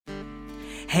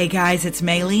Hey guys, it's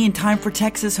Maylee and time for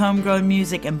Texas Homegrown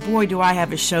Music, and boy do I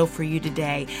have a show for you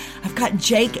today. I've got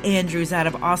Jake Andrews out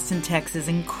of Austin, Texas,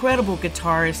 incredible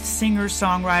guitarist, singer,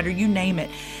 songwriter, you name it.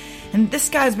 And this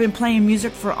guy's been playing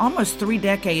music for almost 3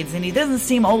 decades, and he doesn't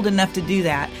seem old enough to do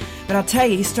that. But I'll tell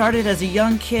you, he started as a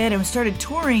young kid and started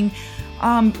touring.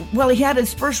 He had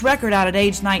his first record out at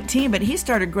age 19, but he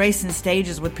started gracing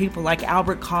stages with people like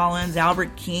Albert Collins,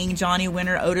 Albert King, Johnny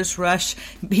Winter, Otis Rush,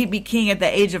 B.B. King at the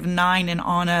age of 9 and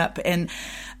on up. And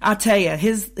I'll tell you,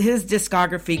 his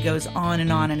discography goes on,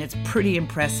 and it's pretty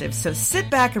impressive. So sit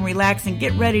back and relax and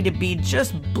get ready to be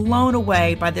just blown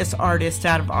away by this artist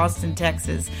out of Austin,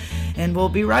 Texas. And we'll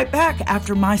be right back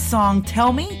after my song,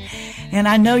 Tell Me. And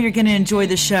I know you're going to enjoy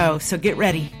the show, so get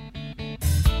ready.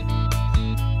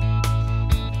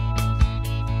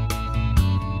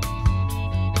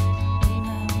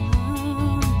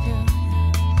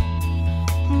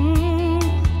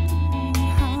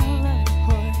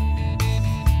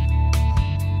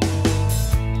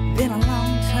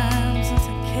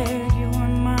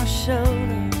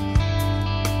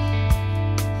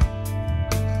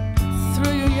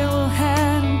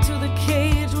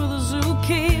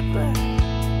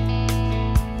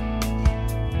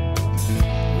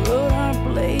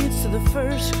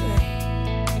 First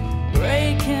grade,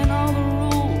 breaking all the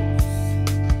rules.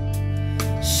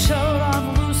 Showed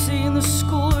off Lucy in the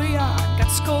schoolyard, got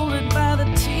scolded by the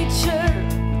teacher.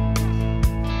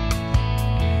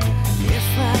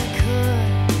 If I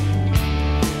could,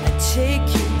 I'd take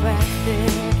you back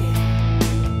there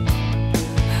again.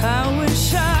 I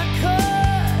wish I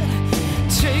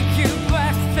could take you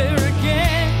back there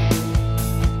again.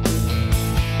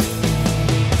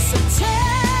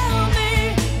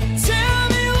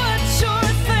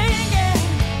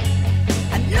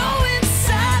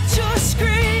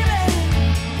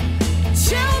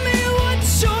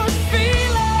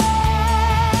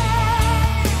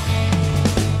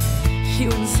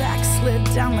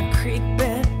 Down the creek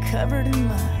bed covered in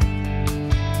mud.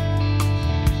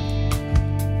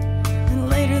 And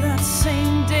later that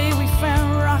same day we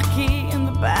found Rocky in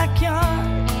the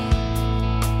backyard.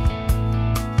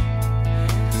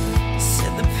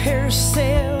 Said the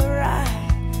parasail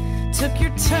ride took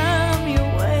your tummy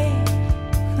away.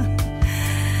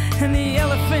 And the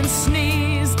elephant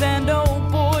sneezed, and oh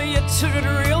boy, you took it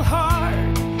real hard.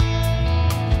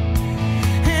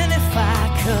 And if I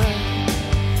could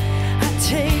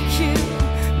take you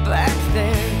back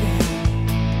there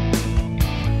again,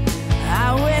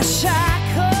 I wish I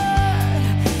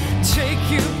could take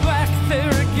you back there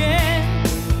again.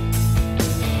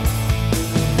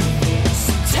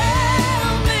 So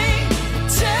tell me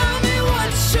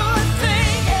what you're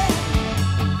thinking.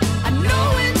 I know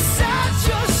inside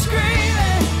you're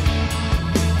screaming.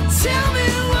 Tell me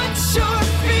what you're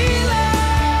feeling.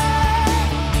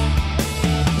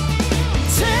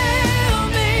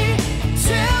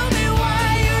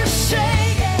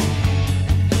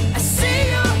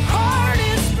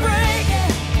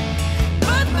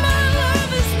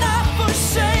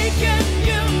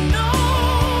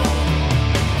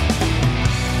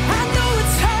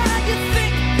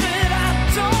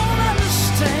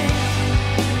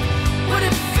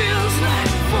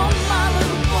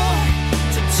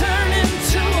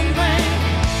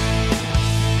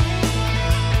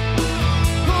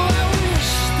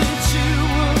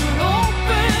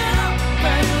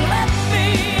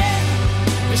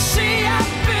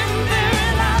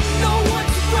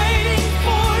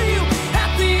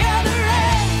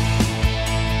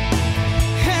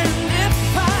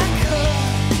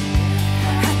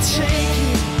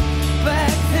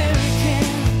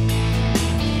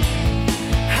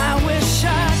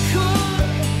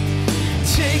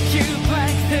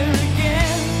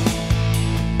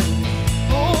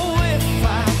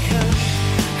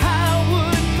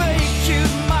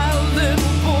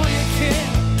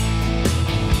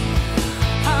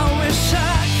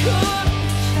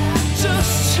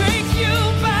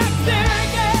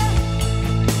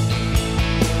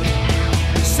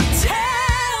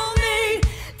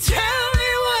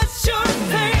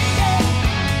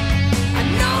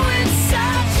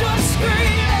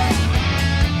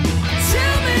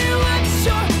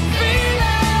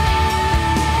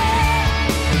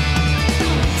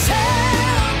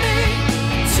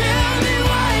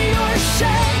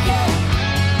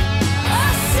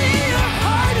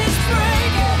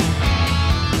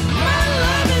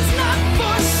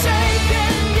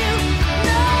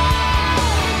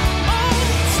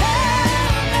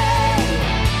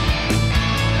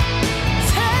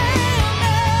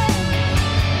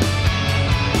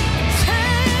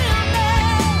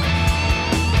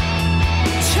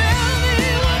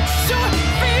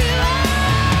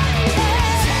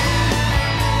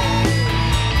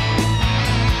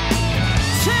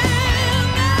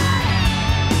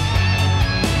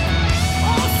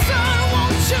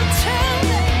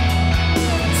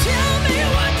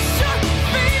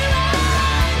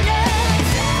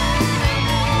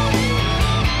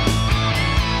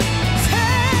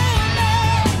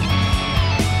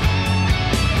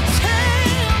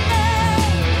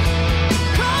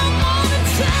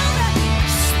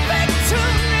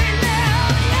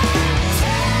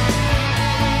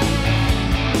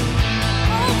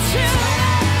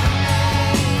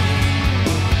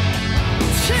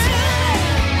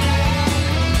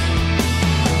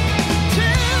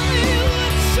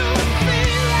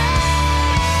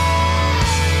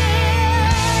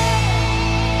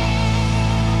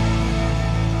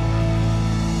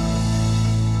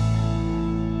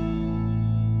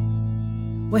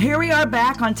 Well, here we are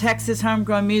back on Texas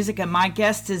Homegrown Music, and my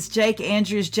guest is Jake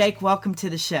Andrews. Jake, welcome to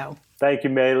the show. Thank you,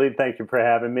 Maylee. Thank you for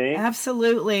having me.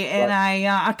 Absolutely. And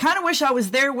I kind of wish I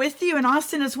was there with you. And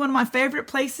Austin is one of my favorite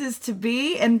places to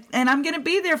be. And I'm going to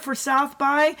be there for South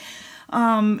by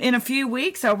in a few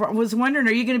weeks. I was wondering,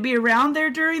 are you going to be around there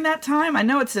during that time? I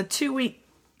know it's a 2-week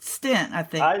stint, I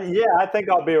think. I think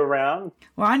I'll be around.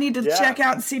 Well, I need to check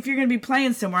out and see if you're going to be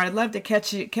playing somewhere. I'd love to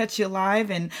catch you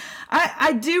live. And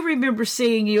I do remember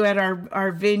seeing you at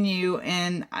our venue.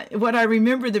 And what I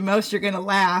remember the most, you're going to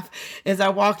laugh, is I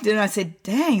walked in and I said,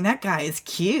 dang, that guy is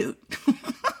cute.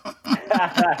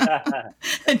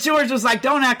 And George was like,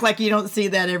 don't act like you don't see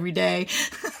that every day.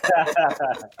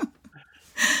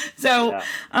 So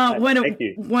one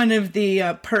of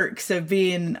the perks of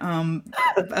being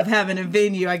of having a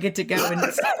venue, I get to go and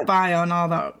spy on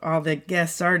all the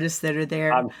guest artists that are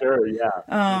there. I'm sure,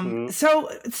 yeah.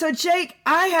 So Jake,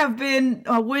 I have been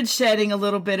woodshedding a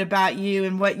little bit about you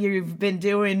and what you've been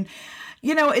doing.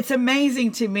 You know, it's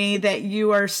amazing to me that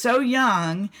you are so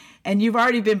young and you've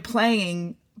already been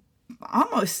playing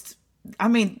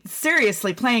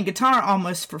seriously playing guitar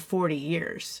almost for 40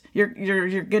 years. You're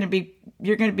going to be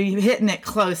hitting it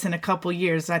close in a couple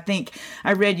years. I think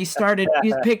I read you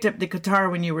picked up the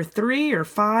guitar when you were 3 or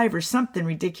 5 or something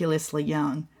ridiculously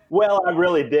young. Well, I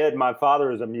really did. My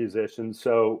father is a musician,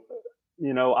 so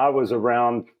I was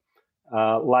around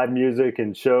live music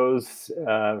and shows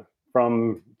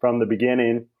from the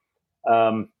beginning.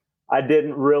 I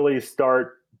didn't really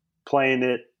start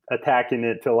attacking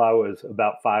it till I was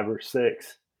about 5 or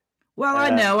 6. Well, I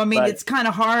know. I mean, it's kind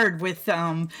of hard with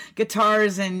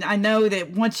guitars, and I know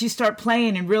that once you start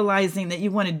playing and realizing that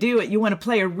you want to do it, you want to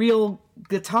play a real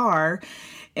guitar,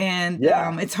 and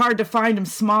it's hard to find them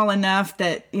small enough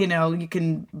that you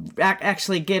can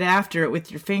actually get after it with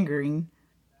your fingering.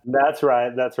 That's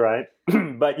right.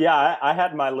 But yeah, I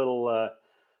had my little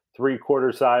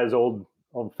 3/4 size old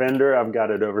Fender. I've got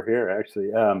it over here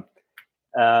actually.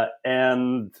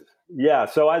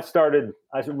 So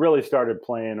I really started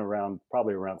playing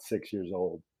probably around 6 years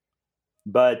old.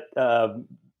 But, my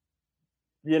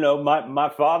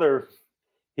father,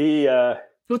 he,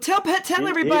 well, tell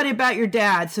everybody about your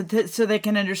dad so they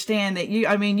can understand that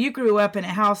you grew up in a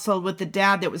household with a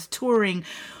dad that was touring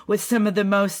with some of the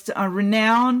most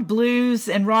renowned blues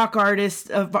and rock artists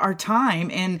of our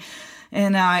time. And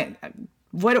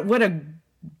what a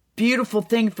beautiful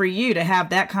thing for you to have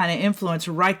that kind of influence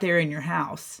right there in your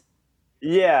house.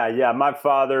 Yeah. My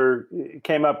father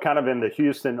came up kind of in the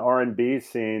Houston R&B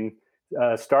scene,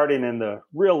 starting in the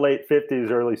real late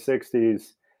 50s, early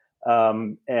 60s.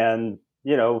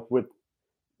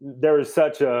 There was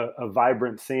such a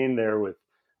vibrant scene there with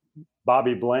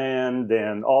Bobby Bland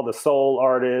and all the soul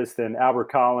artists and Albert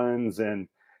Collins and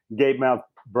Gabe Mount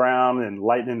Brown and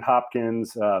Lightning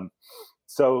Hopkins.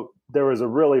 So there was a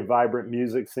really vibrant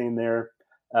music scene there.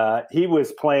 He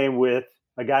was playing with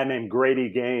a guy named Grady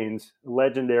Gaines,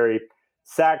 legendary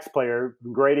sax player.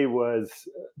 Grady was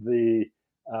the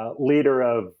leader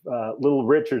of Little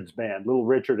Richard's band, Little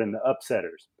Richard and the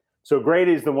Upsetters. So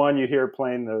Grady's the one you hear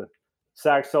playing the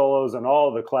sax solos and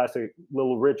all the classic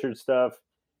Little Richard stuff.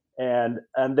 And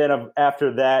then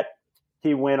after that,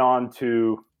 he went on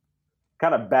to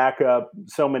kind of back up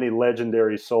so many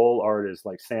legendary soul artists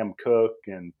like Sam Cooke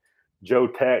and Joe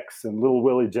Tex and Little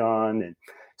Willie John. And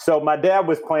so my dad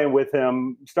was playing with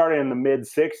him starting in the mid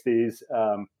 60s.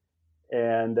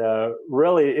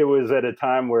 Really it was at a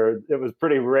time where it was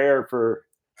pretty rare for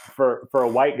a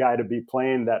white guy to be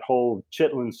playing that whole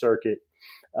Chitlin circuit,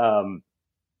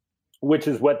 which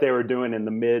is what they were doing in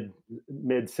the mid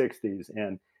 60s.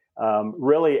 And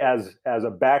really as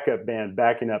a backup band,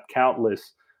 backing up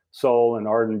countless soul and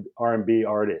R&B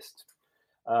artists.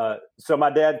 So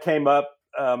my dad came up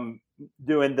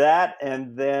doing that,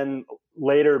 and then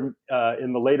later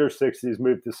in the later 60s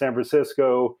moved to San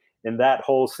Francisco in that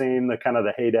whole scene, the kind of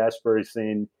the Haight-Ashbury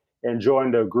scene, and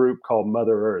joined a group called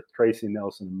Mother Earth, Tracy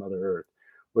Nelson and Mother Earth,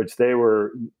 which they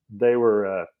were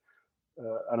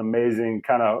an amazing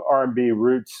kind of R&B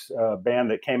roots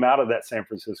band that came out of that San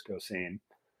Francisco scene.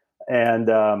 And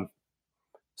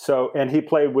he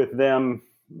played with them,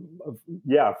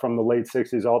 from the late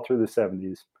 60s all through the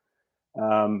 70s.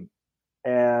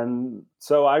 And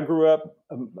so I grew up,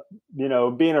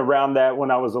 being around that when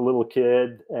I was a little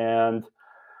kid. And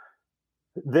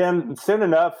then soon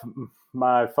enough,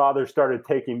 my father started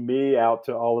taking me out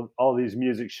to all these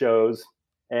music shows.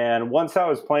 And once I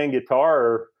was playing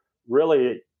guitar,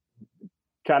 really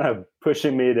kind of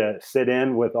pushing me to sit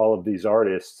in with all of these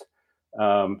artists,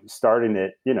 starting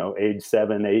at, age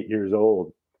 7, 8 years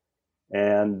old.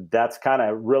 And that's kind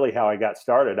of really how I got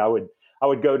started. I would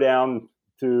go down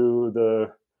to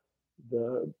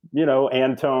the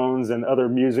Antones and other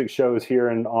music shows here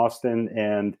in Austin,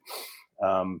 and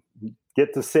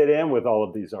get to sit in with all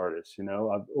of these artists.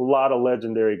 A lot of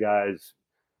legendary guys,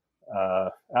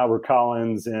 Albert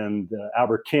Collins and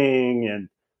Albert King and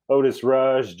Otis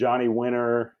Rush, Johnny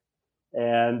Winter.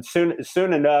 And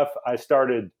soon enough, I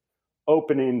started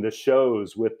opening the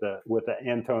shows with the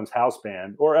Antones House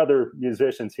Band or other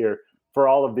musicians here for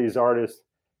all of these artists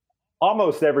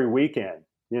almost every weekend.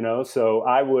 So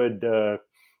I would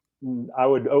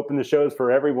open the shows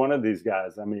for every one of these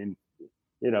guys. I mean,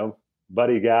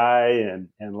 Buddy Guy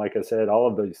and like I said, all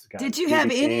of these guys. Did you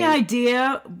have any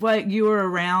idea what you were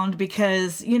around?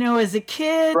 Because, as a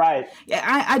kid, right.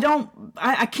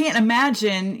 I can't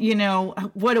imagine,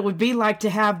 what it would be like to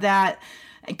have that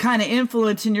kind of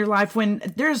influence in your life when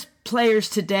there's players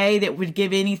today that would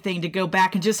give anything to go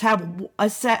back and just have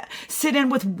sit in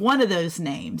with one of those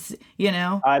names,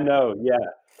 I know. Yeah,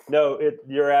 no,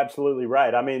 you're absolutely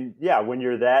right. I mean, yeah, when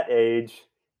you're that age,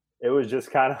 it was just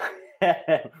kind of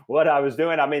what I was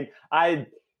doing. I mean, at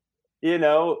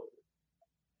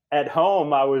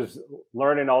home, I was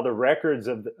learning all the records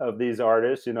of these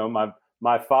artists.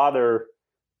 My father,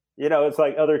 it's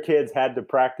like other kids had to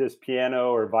practice piano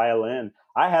or violin.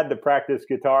 I had to practice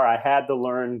guitar. I had to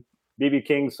learn B.B.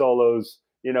 King solos,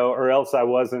 or else I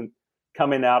wasn't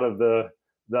coming out of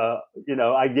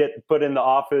I get put in the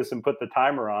office and put the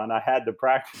timer on. I had to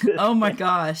practice. Oh my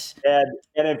gosh. And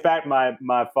in fact,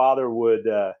 my father would,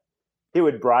 he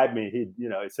would bribe me. He'd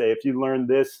say, if you learn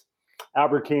this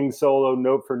Albert King solo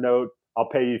note for note, I'll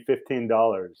pay you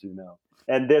 $15,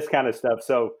 and this kind of stuff.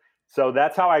 So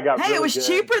that's how I got. Hey, really it was good.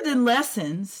 Cheaper than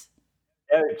lessons.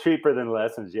 Cheaper than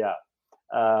lessons, yeah.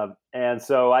 And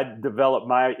so I developed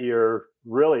my ear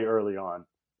really early on.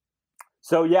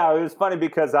 So yeah, it was funny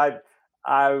because I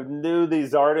knew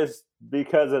these artists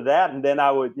because of that, and then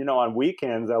I would, on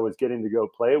weekends I was getting to go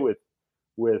play with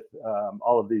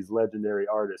all of these legendary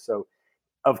artists. So,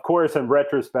 of course, in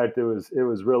retrospect, it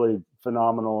was really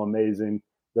phenomenal, amazing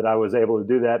that I was able to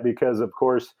do that because, of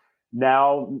course,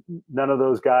 now none of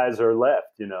those guys are left.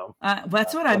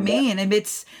 That's what I mean, and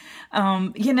it's,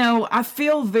 I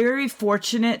feel very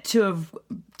fortunate to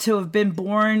have been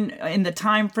born in the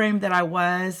time frame that I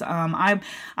was.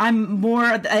 I'm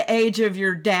more the age of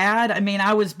your dad. I mean,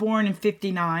 I was born in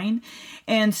 59.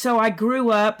 And so I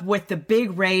grew up with the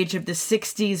big rage of the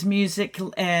 60s music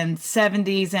and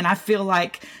 70s. And I feel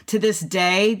like to this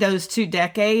day, those two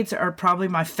decades are probably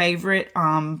my favorite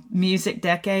music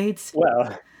decades.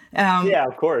 Well, yeah,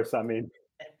 of course. I mean,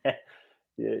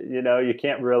 you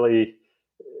can't really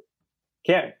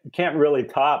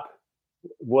top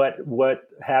what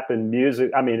happened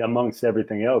amongst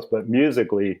everything else, but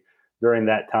musically during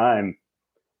that time,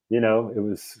 it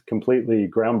was completely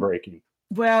groundbreaking.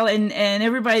 Well, and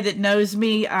everybody that knows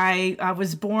me, I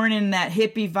was born in that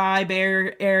hippie vibe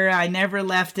era. I never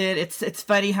left it. It's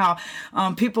funny how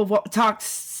people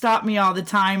stop me all the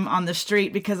time on the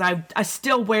street because I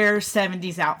still wear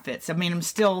 70s outfits. I mean,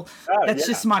 that's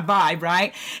just my vibe,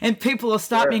 right? And people will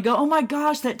stop me and go, "Oh my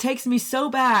gosh, that takes me so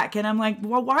back." And I'm like,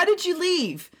 "Well, why did you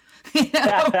leave?" You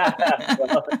don't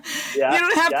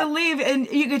have to leave, and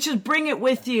you could just bring it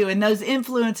with you and those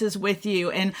influences with you.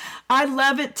 And I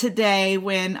love it today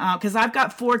when because I've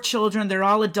got 4 children, they're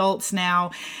all adults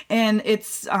now, and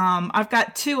it's I've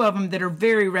got 2 of them that are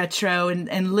very retro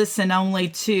and listen only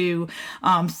to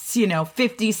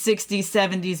 50s, 60s,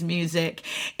 70s music.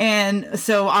 And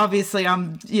so obviously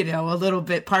I'm a little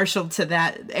bit partial to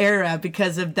that era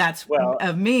because of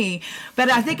of me.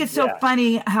 But I think it's so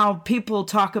funny how people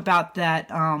talk about that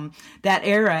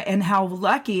era and how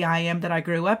lucky I am that I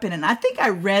grew up in it. And I think I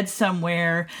read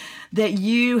somewhere that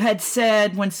you had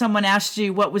said when someone asked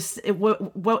you what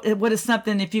is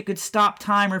something, if you could stop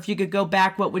time or if you could go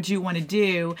back, what would you want to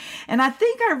do? And I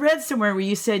think I read somewhere where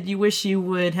you said you wish you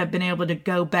would have been able to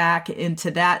go back into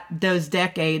those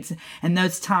decades and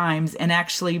those times and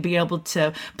actually be able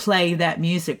to play that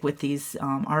music with these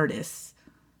artists.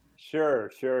 Sure.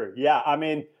 Yeah. I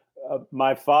mean,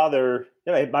 my father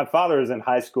is in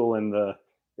high school in the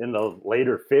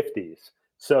later 50s.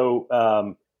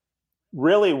 So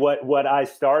really what I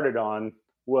started on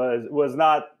was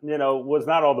not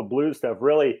all the blues stuff.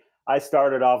 Really, I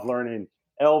started off learning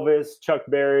Elvis, Chuck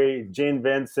Berry, Gene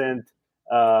Vincent,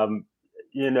 all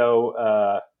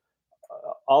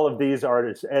of these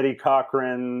artists, Eddie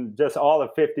Cochran, just all the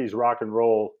 50s rock and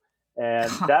roll. And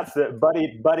that's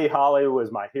Buddy Holly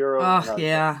was my hero. Oh,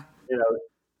 yeah.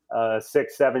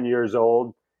 6, 7 years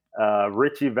old,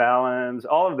 Richie Valens,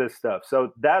 all of this stuff.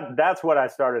 So that's what I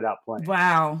started out playing.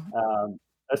 Wow.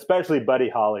 Especially Buddy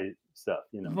Holly stuff,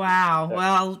 Wow.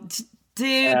 Well,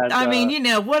 Dude, And, I mean,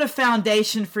 what a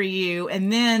foundation for you.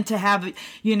 And then to have,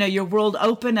 your world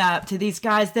open up to these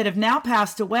guys that have now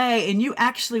passed away, and you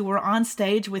actually were on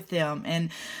stage with them. And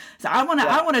so I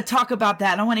want to talk about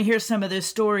that, and I want to hear some of those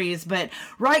stories. But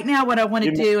right now, what I want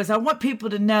to do is I want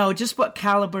people to know just what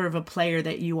caliber of a player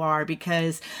that you are,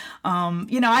 because,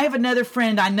 I have another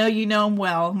friend. I know you know him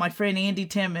well, my friend Andy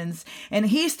Timmons, and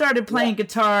he started playing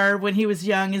guitar when he was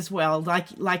young as well,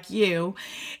 like you.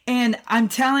 And I'm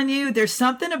telling you, there's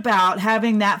something about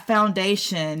having that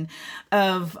foundation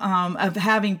of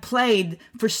having played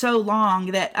for so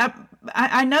long that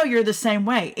I know you're the same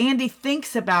way. Andy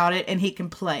thinks about it and he can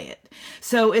play it.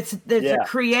 So there's a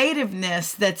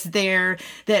creativeness that's there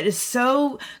that is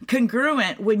so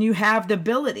congruent when you have the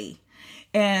ability.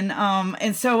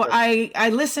 And so I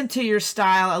listened to your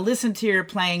style, I listened to your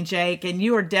playing, Jake, and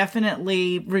you are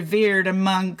definitely revered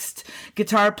amongst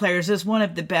guitar players as one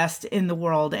of the best in the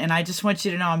world. And I just want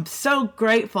you to know I'm so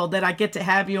grateful that I get to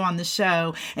have you on the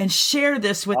show and share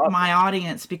this with my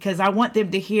audience, because I want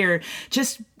them to hear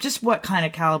just what kind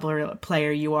of caliber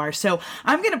player you are. So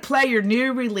I'm going to play your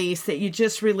new release that you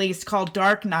just released called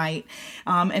Dark Night.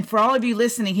 And for all of you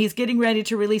listening, he's getting ready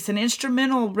to release an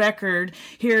instrumental record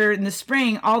here in the spring.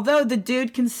 Although the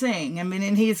dude can sing, I mean,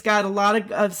 and he's got a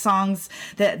lot of songs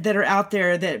that are out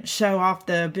there that show off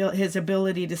his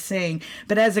ability to sing.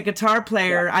 But as a guitar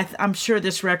player, I'm sure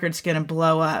this record's going to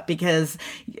blow up, because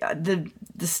the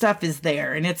stuff is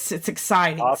there and it's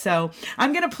exciting. Awesome. So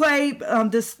I'm going to play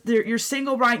your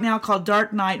single right now called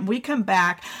Dark Night. And we come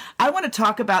back, I want to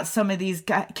talk about some of these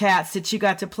cats that you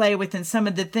got to play with and some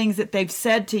of the things that they've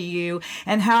said to you,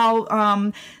 and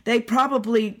how they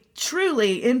probably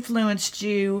truly influenced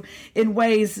you in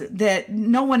ways that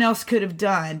no one else could have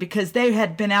done, because they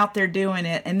had been out there doing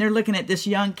it, and they're looking at this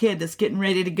young kid that's getting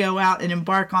ready to go out and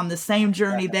embark on the same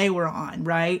journey they were on,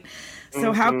 right?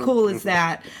 So how cool is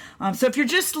that? So if you're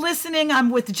just listening, I'm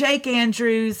with Jake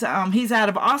Andrews. He's out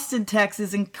of Austin,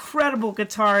 Texas, incredible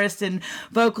guitarist and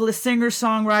vocalist, singer,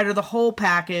 songwriter, the whole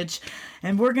package.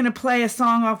 And we're going to play a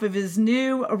song off of his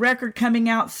new record coming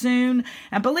out soon.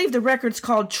 I believe the record's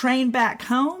called Train Back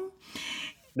Home.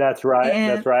 That's right.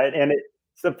 That's right. And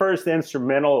it's the first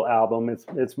instrumental album.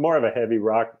 It's more of a heavy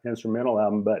rock instrumental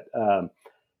album, but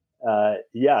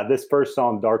this first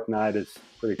song, Dark Night, is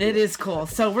pretty cool. It is cool.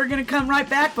 So we're going to come right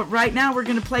back, but right now we're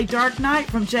going to play Dark Night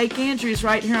from Jake Andrews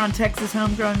right here on Texas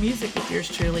Homegrown Music with yours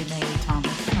truly, Maylee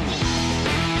Thomas.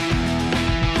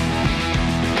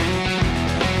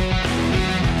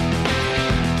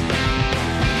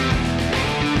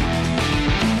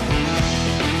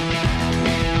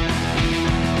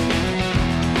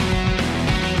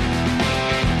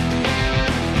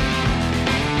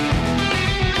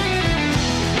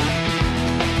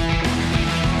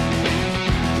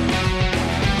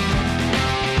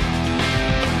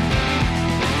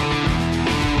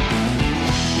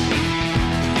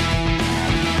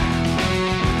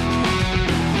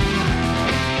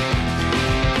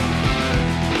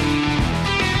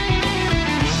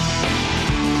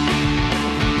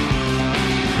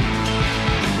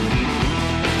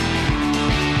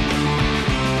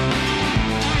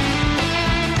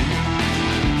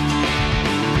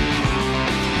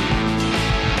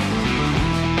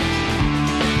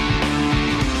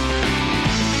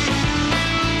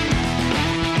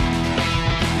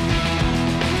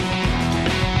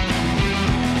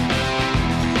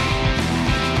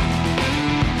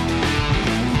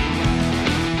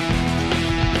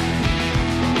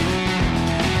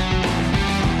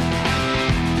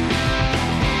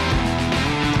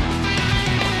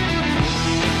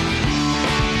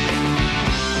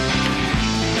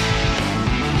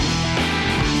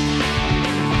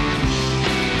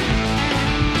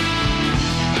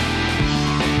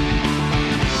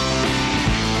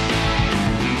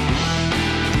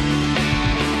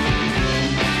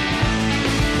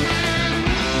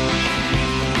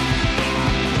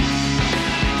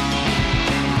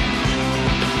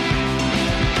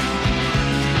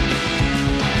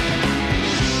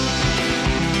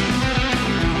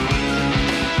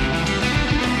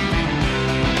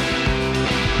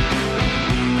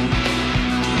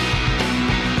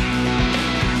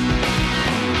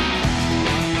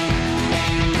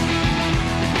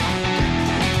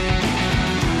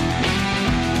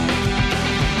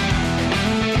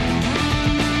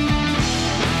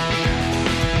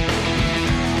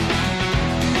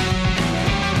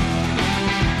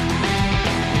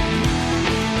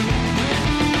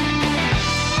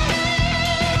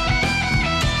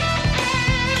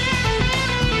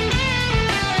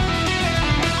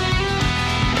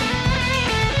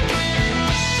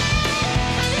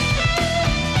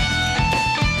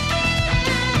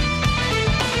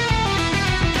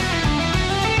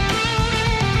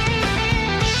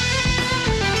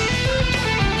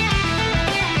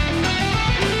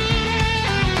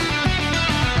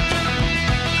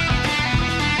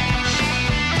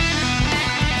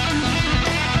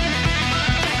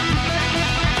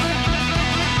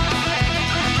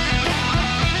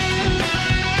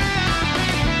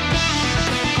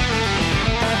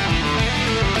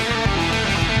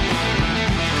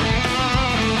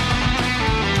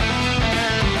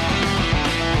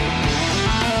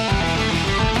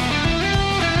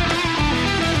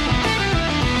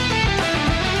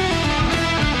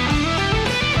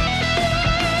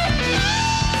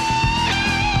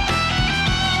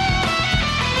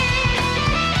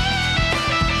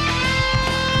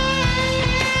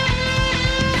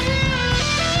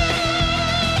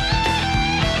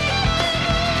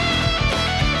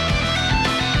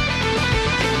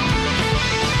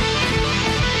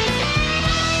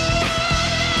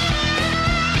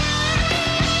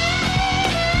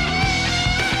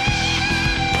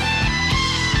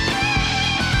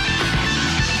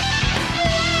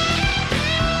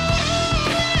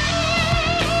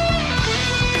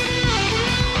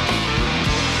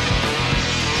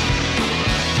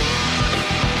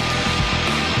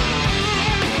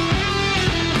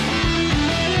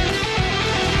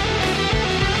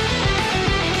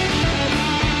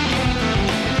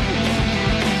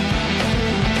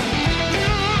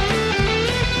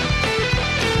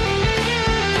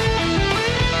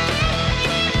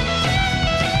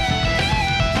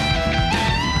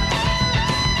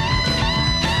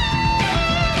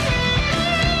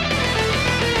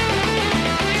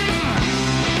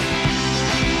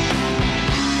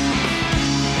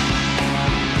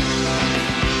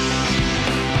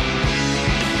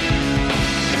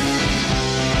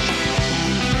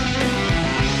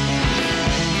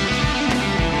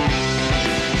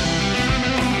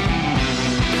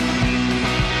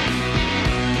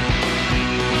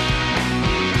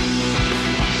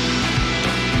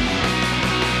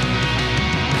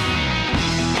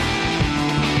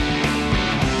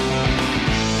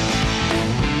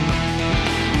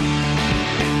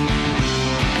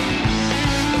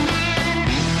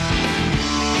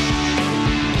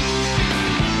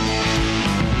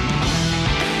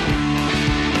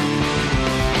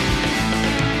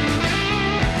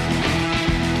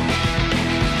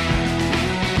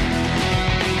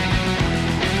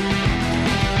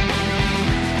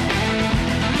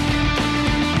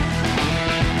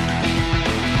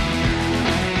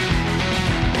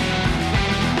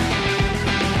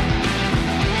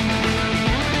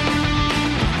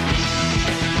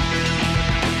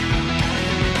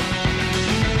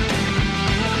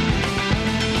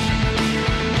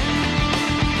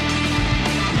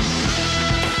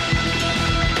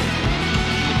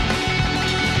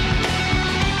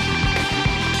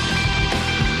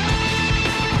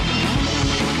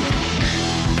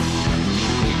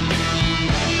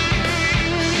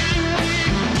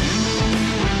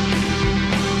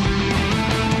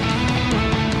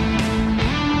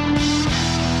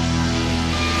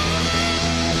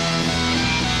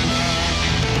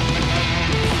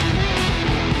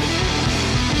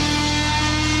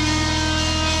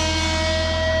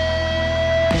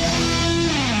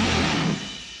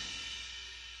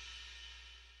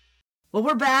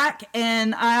 Well, we're back,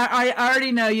 and I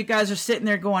already know you guys are sitting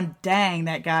there going, dang,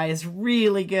 that guy is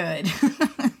really good.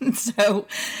 So,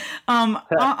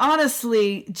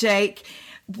 honestly, Jake,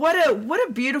 what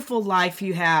a beautiful life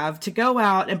you have to go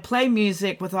out and play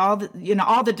music with all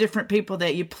the different people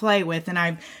that you play with. And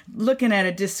I'm looking at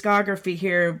a discography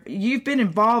here. You've been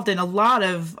involved in a lot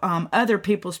of other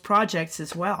people's projects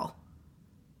as well.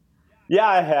 Yeah,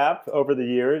 I have over the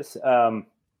years,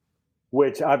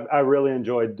 which I really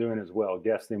enjoyed doing as well,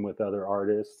 guesting with other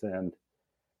artists and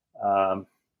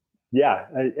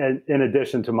in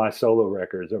addition to my solo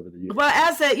records over the years. Well,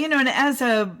 as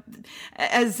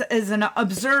an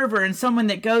observer and someone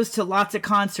that goes to lots of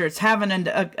concerts, having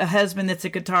a husband that's a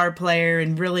guitar player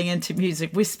and really into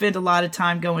music, we spend a lot of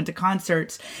time going to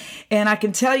concerts. And I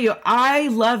can tell you, I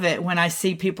love it when I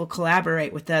see people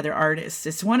collaborate with other artists.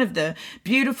 It's one of the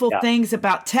beautiful things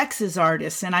about Texas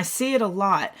artists, and I see it a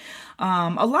lot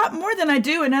more than I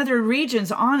do in other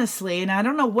regions, honestly. And I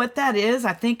don't know what that is.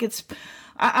 I think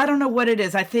I don't know what it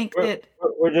is. I think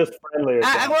we're just friendly.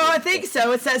 I think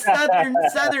so. It's that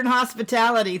southern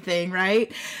hospitality thing,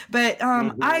 right? But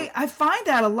I find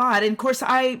that a lot. And of course,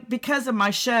 because of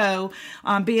my show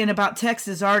being about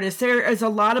Texas artists, there is a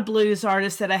lot of blues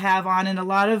artists that I have on, and a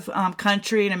lot of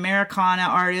country and Americana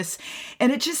artists.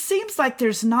 And it just seems like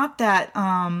there's not that.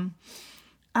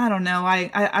 I don't know.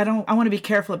 I want to be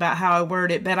careful about how I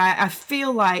word it, but I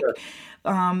feel like. Sure.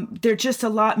 They're just a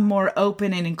lot more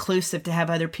open and inclusive to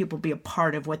have other people be a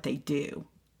part of what they do.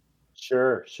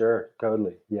 Sure,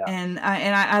 totally, yeah. And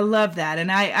I love that,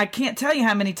 and I can't tell you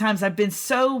how many times I've been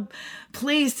so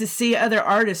pleased to see other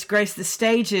artists grace the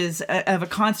stages of a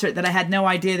concert that I had no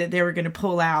idea that they were going to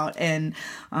pull out. And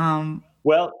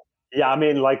well, yeah, I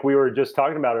mean, like we were just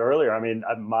talking about earlier. I mean,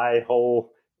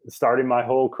 starting my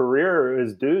whole career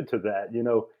is due to that. You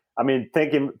know, I mean,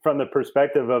 thinking from the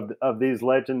perspective of these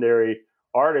legendary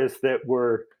artists that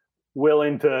were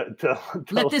willing to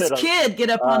let this kid get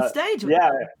up on stage with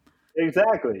them.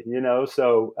 Exactly. You know,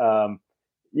 so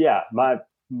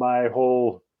my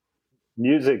whole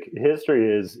music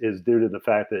history is due to the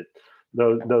fact that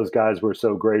those guys were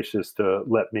so gracious to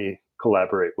let me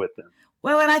collaborate with them.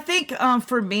 Well, and I think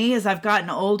for me, as I've gotten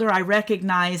older, I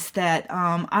recognize that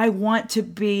I want to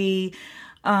be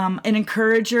an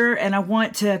encourager, and I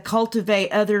want to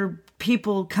cultivate other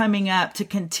people coming up to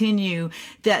continue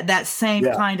that same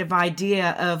kind of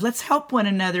idea of let's help one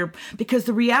another, because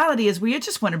the reality is we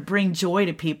just want to bring joy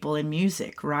to people in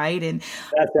music, right? And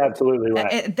that's absolutely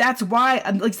right. That's why,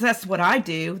 that's what I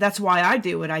do. That's why I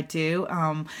do what I do.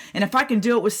 And if I can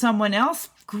do it with someone else,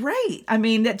 great. I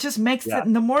mean, that just makes it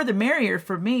the more the merrier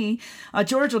for me.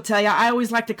 George will tell you, I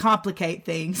always like to complicate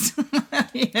things.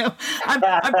 You know,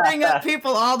 I bring up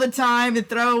people all the time and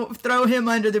throw him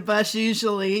under the bus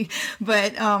usually,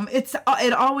 but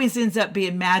it always ends up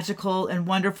being magical and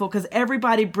wonderful because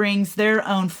everybody brings their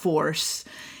own force.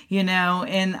 You know,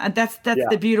 and that's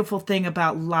the beautiful thing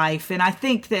about life. And I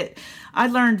think that I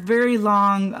learned very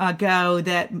long ago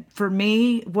that for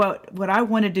me, what I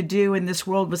wanted to do in this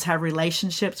world was have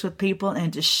relationships with people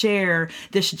and to share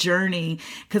this journey,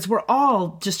 because we're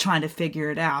all just trying to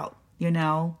figure it out, you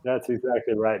know? That's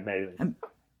exactly right, Maylene.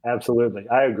 Absolutely.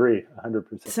 I agree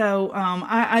 100%. So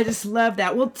I just love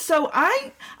that. Well, so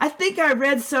I think I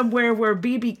read somewhere where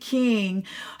B.B. King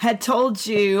had told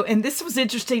you, and this was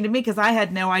interesting to me because I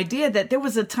had no idea, that there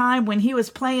was a time when he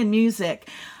was playing music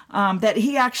that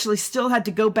he actually still had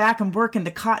to go back and work in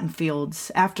the cotton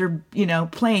fields after, you know,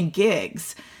 playing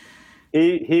gigs.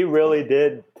 He really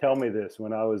did tell me this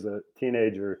when I was a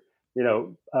teenager, you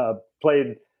know,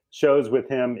 played shows with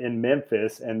him in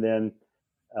Memphis, and then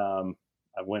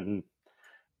I went and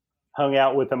hung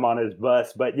out with him on his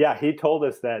bus. But yeah, he told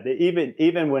us that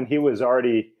even when he was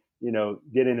already, you know,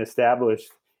 getting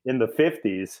established in the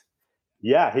 50s,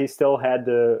 he still had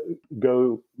to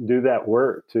go do that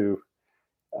work to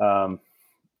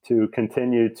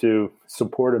continue to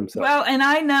support himself. Well, and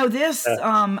I know this,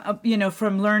 you know,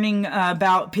 from learning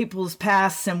about people's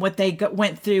pasts and what they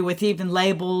went through with even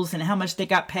labels and how much they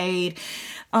got paid.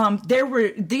 There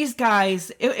were these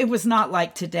guys, it was not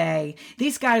like today.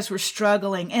 These guys were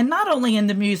struggling, and not only in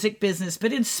the music business,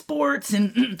 but in sports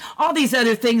and all these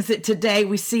other things that today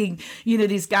we see, you know,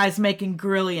 these guys making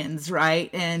grillions, right?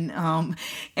 And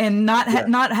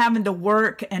not having to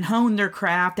work and hone their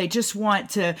craft. They just want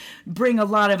to bring a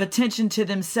lot of attention to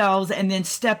themselves and then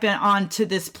step onto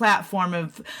this platform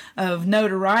of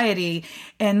notoriety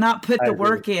and not put the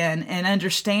work in and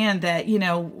understand that, you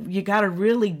know, you got to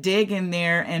really dig in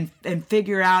there and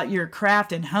figure out your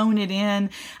craft and hone it in.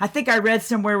 I think I read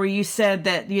somewhere where you said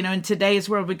that, you know, in today's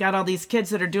world, we got all these kids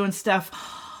that are doing stuff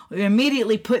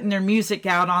immediately putting their music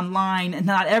out online and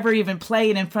not ever even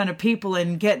playing in front of people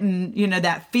and getting,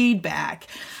 that feedback.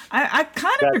 I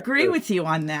kind of agree with you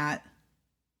on that.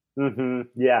 Mm-hmm.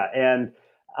 Yeah. And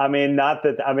I mean,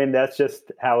 that's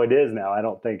just how it is now. I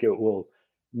don't think it will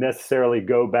necessarily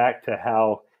go back to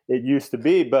how it used to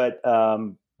be, but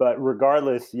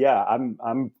regardless, yeah,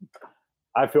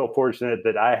 I feel fortunate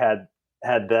that I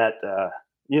had that,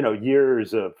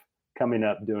 years of coming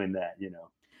up doing that,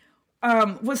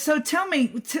 Well, so tell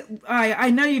me,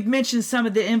 I know you've mentioned some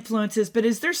of the influences, but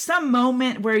is there some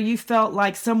moment where you felt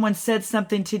like someone said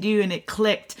something to you and it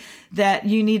clicked that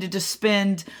you needed to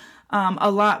spend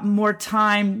a lot more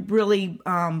time really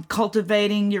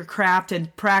cultivating your craft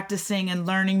and practicing and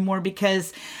learning more?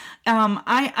 Because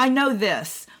I know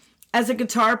this. As a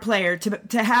guitar player,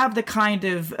 to have the kind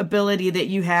of ability that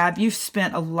you have, you've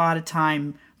spent a lot of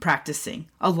time practicing,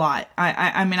 a lot.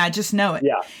 I mean, I just know it.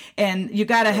 Yeah. And you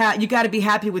gotta be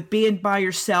happy with being by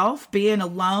yourself, being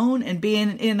alone, and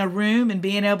being in a room and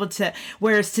being able to.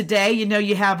 Whereas today,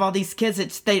 you have all these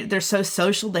kids. They're so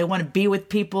social. They want to be with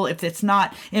people. If it's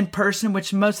not in person,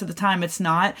 which most of the time it's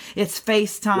not, it's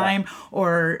FaceTime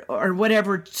or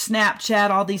whatever, Snapchat,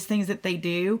 all these things that they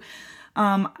do.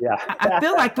 I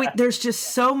feel like there's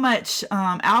just so much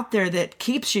out there that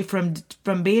keeps you from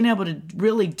being able to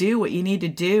really do what you need to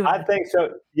do. I think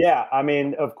so. Yeah. I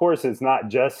mean, of course, it's not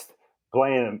just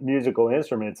playing musical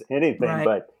instruments, anything, Right.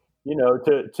 but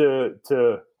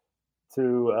to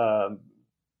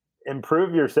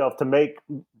improve yourself, to make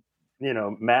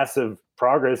massive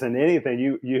progress in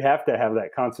anything, you have to have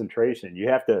that concentration. You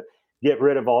have to get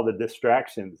rid of all the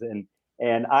distractions,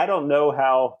 and I don't know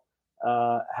how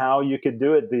you could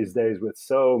do it these days with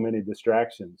so many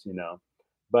distractions,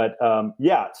 but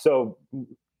so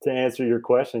to answer your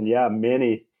question,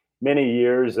 many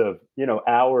years of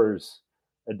hours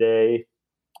a day,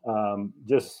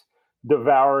 just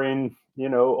devouring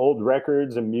old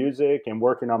records and music and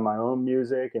working on my own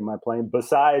music and my playing,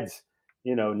 besides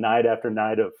night after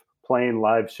night of playing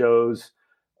live shows,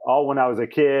 all when I was a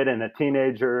kid and a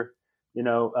teenager,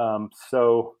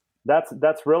 so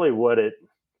that's really what it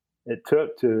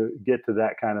took to get to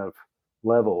that kind of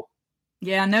level.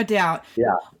 Yeah, no doubt.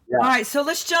 Yeah. All right, so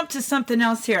let's jump to something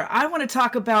else here. I want to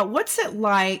talk about what's it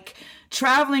like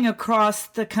traveling across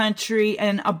the country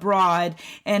and abroad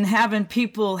and having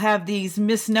people have these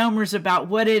misnomers about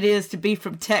what it is to be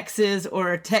from Texas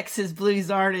or a Texas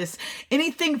blues artist.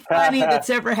 Anything funny that's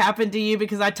ever happened to you?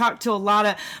 Because I talked to a lot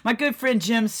of my good friend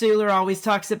Jim Suler always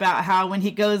talks about how when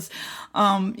he goes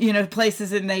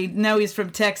places and they know he's from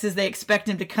Texas, they expect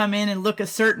him to come in and look a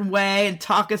certain way and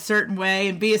talk a certain way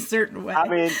and be a certain way. I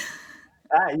mean,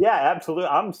 yeah, absolutely.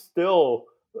 I'm still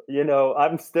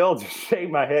just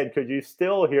shaking my head because you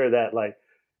still hear that, like,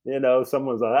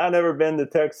 someone's like, I've never been to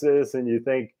Texas. And you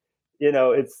think,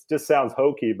 it just sounds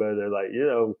hokey, but they're like,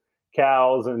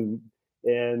 cows and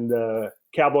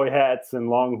cowboy hats and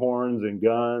longhorns and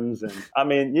guns. And I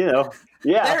mean, yeah.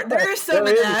 There is some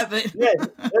of that. But... yeah,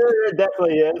 there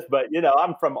definitely is. But,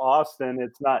 I'm from Austin.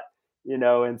 It's not,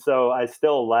 and so I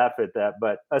still laugh at that.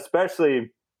 But especially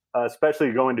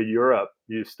going to Europe,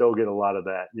 you still get a lot of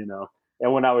that,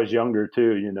 and when I was younger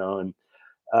too, and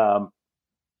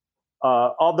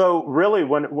although really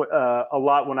when a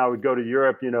lot when I would go to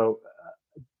Europe,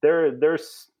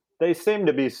 they seem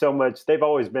to be so much, they've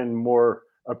always been more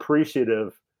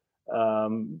appreciative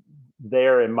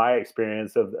there in my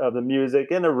experience of the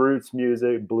music and the roots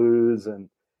music, blues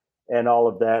and all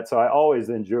of that. So I always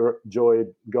enjoyed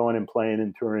going and playing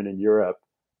and touring in Europe.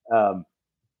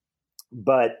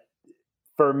 But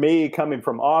for me, coming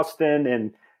from Austin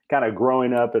and kind of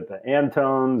growing up at the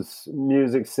Antones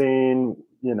music scene,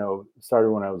 started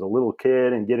when I was a little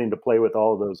kid and getting to play with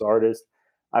all of those artists.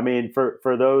 I mean, for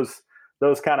those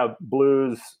kind of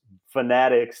blues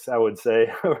fanatics, I would say,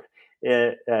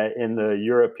 in the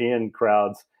European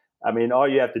crowds, I mean, all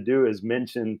you have to do is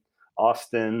mention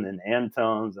Austin and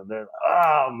Antones, and they're,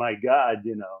 oh my God,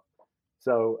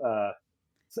 So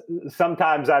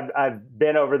sometimes I've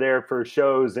been over there for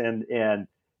shows and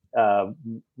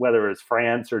whether it's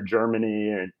France or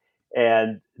Germany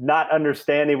and not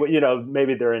understanding what,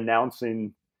 maybe they're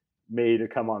announcing me to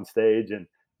come on stage and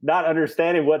not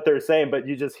understanding what they're saying, but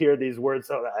you just hear these words.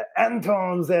 So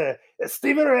Antones,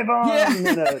 Stevie Ray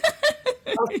Vaughan,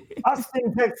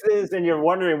 Austin, Texas, and you're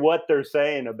wondering what they're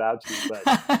saying about you,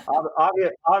 but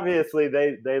obviously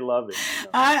they love it. You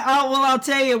know? I'll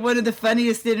tell you, one of the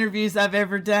funniest interviews I've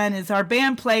ever done is our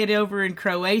band played over in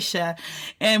Croatia,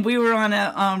 and we were on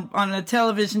a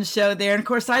television show there. And of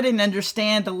course, I didn't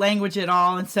understand the language at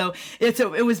all, and so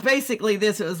it was basically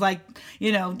this. It was like,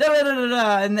 you know, da da da da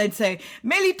da, and they'd say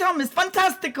 "Melitom is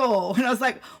fantastico," and I was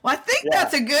like, well, I think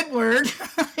that's a good word.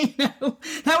 You know,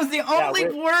 that was the only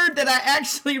word that I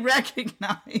actually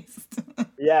recognized.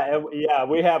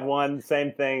 We have one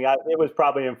same thing. It was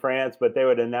probably in France, but they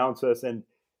would announce us and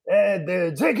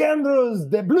the Jake Andrews,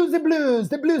 the blues, the blues,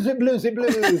 the blues, the blues, the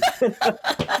blues.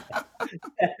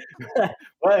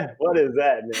 What is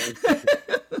that, man?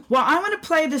 Well, I want to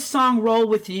play this song "Roll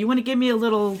with You." You want to give me a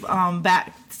little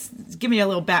give me a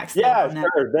little backstory? Yeah, on that.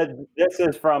 Sure. This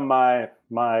is from my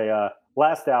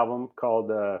last album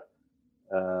called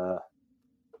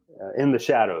In the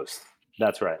Shadows.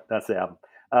 That's right. That's the album.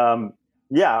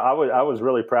 I was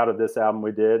really proud of this album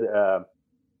we did.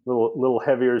 Little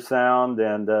heavier sound,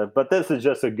 and but this is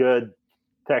just a good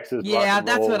Texas. Yeah,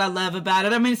 that's what I love about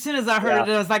it. I mean, as soon as I heard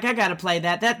it, I was like, I got to play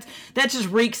that. That just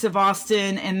reeks of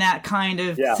Austin and that kind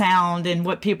of sound and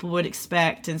what people would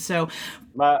expect. And so,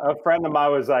 a friend of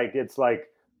mine was like, it's like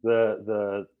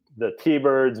the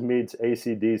T-Birds meets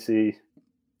AC/DC.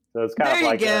 So it's kind of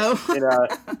like a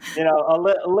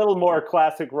little more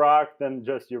classic rock than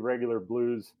just your regular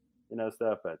blues,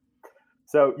 stuff. But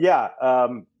so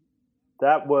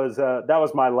that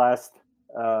was my last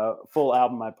full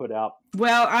album I put out.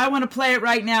 Well, I want to play it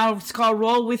right now. It's called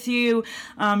 "Roll With You."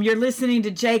 You're listening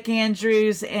to Jake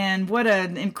Andrews, and what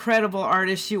an incredible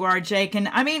artist you are, Jake. And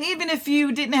I mean, even if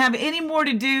you didn't have any more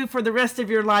to do for the rest of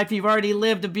your life, you've already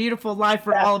lived a beautiful life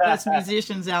for all of us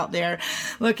musicians out there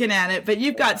looking at it. But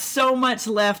you've got so much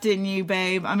left in you,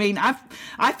 babe. I mean,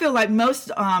 I feel like most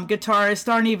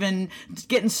guitarists aren't even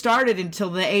getting started until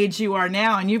the age you are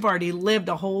now, and you've already lived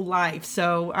a whole life.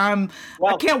 So I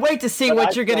can't wait to see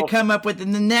what you're going to come up with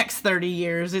in the next 30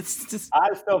 years. It's just,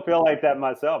 I still feel like that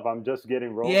myself. I'm just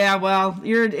getting rolling. Yeah, well,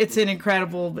 it's an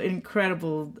incredible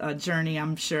journey,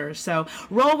 I'm sure. So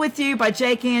 "Roll With You" by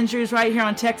Jake Andrews right here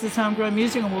on Texas Homegrown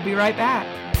Music, and we'll be right back.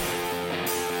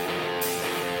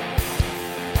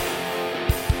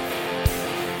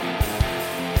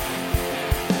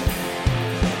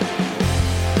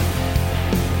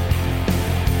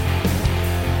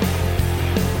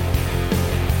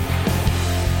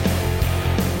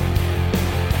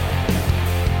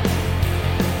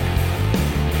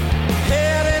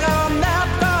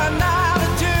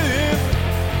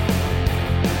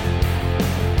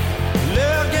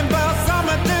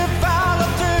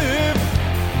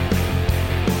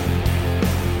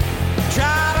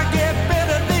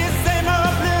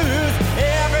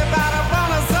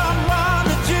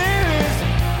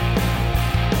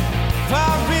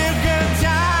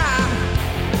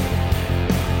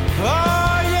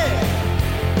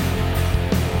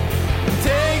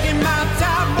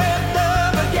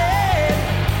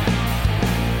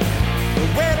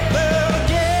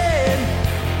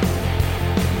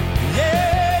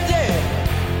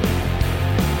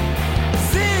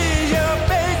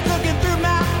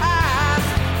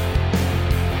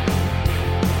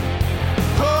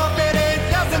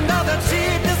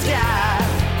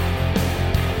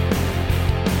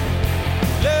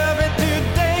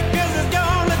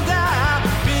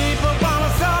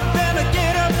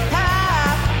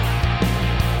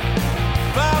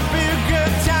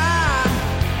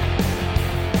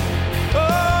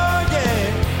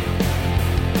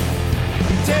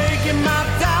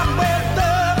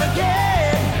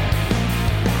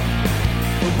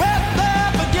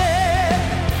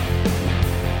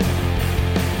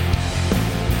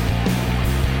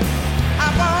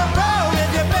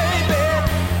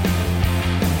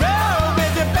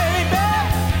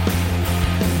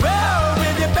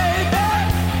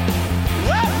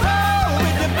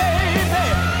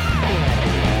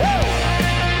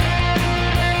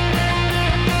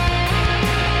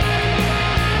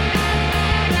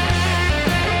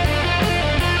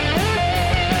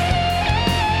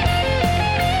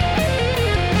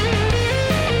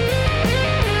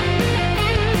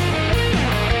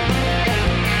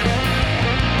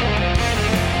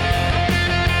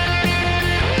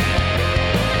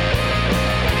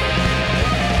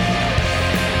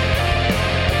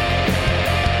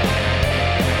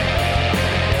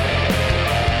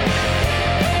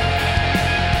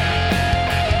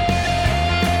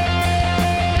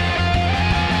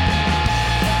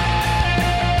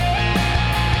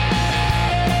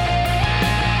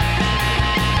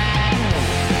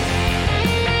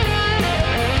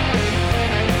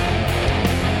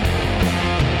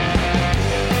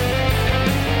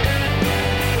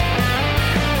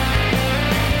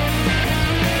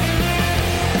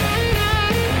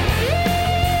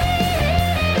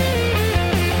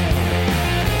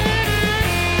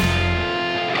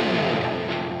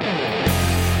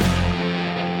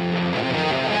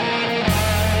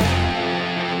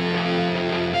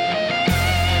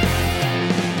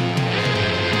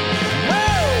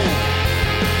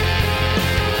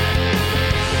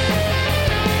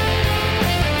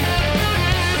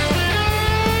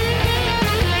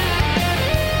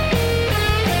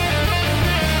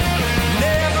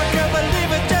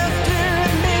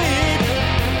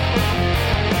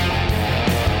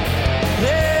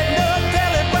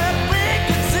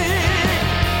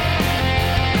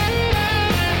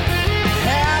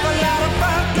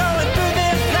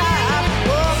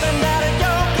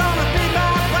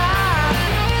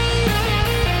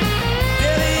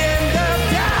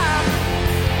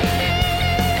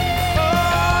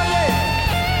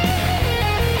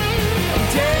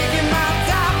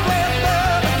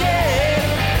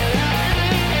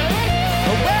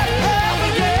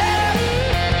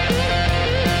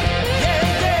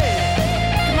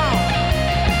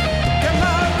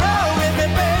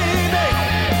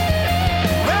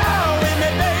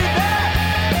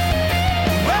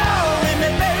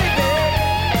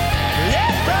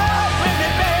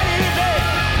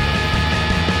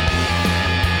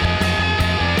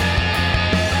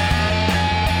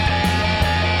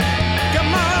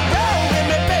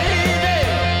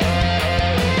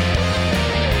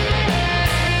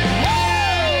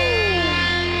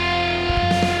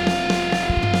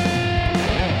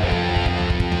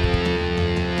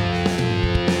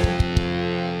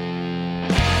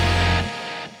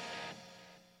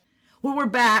 we're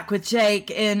back with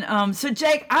Jake. And so,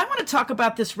 Jake, I want to talk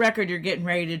about this record you're getting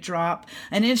ready to drop,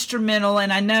 an instrumental.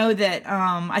 And I know that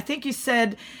I think you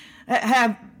said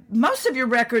have most of your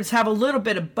records have a little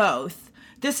bit of both.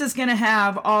 This is going to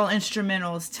have all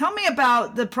instrumentals. Tell me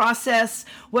about the process,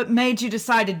 what made you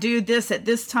decide to do this at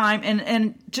this time,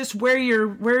 and just where you're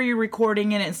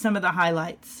recording it and some of the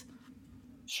highlights.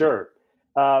 Sure.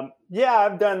 Yeah,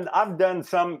 I've done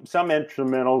some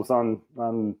instrumentals on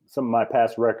some of my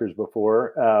past records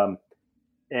before.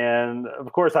 And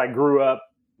of course I grew up,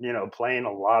 playing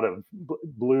a lot of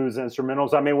blues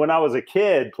instrumentals. I mean, when I was a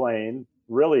kid playing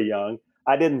really young,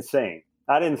 I didn't sing.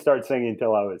 I didn't start singing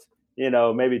until I was,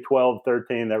 maybe 12,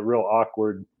 13, that real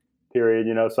awkward period,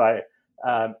 so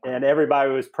and everybody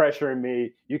was pressuring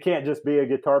me. You can't just be a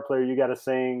guitar player. You got to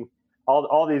sing.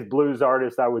 All these blues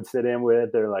artists I would sit in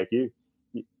with, they're like, you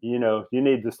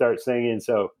need to start singing.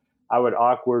 So I would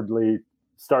awkwardly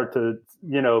start to,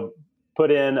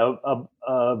 put in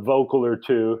a vocal or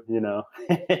two,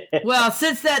 Well,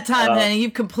 since that time, then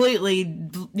you've completely,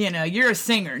 you're a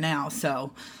singer now.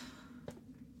 So.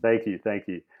 Thank you.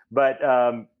 But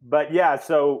yeah,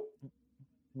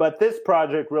 but this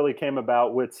project really came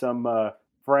about with some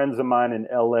friends of mine in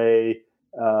LA,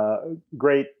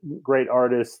 great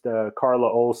artist, Carla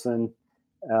Olson,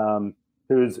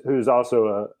 who's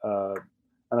also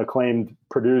an acclaimed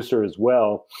producer as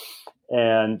well.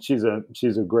 And she's a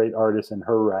great artist in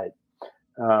her right.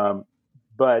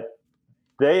 But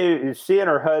she and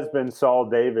her husband, Saul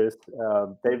Davis,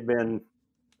 they've been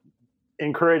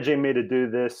encouraging me to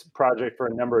do this project for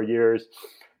a number of years,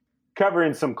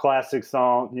 covering some classic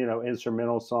songs,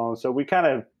 instrumental songs. So we kind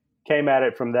of came at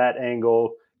it from that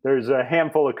angle. There's a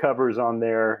handful of covers on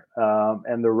there,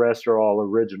 and the rest are all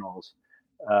originals.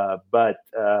 But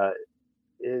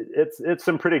it's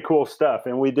some pretty cool stuff.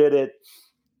 And we did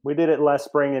it last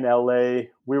spring in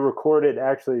LA. We recorded,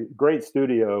 actually, great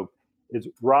studio. It's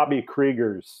Robbie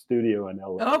Krieger's studio in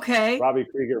LA. Okay. Robbie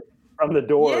Krieger from The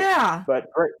Doors. Yeah.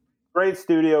 But great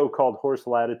studio called Horse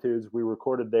Latitudes. We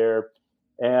recorded there,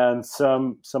 and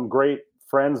some great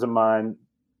friends of mine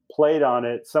played on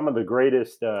it. Some of the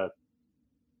greatest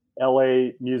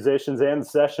LA musicians and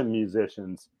session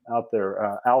musicians out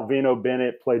there. Alvino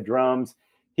Bennett played drums.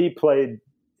 He's played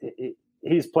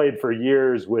for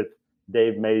years with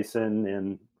Dave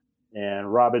Mason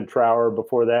and Robin Trower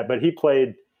before that, but he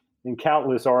played in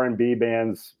countless R&B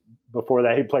bands before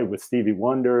that. He played with Stevie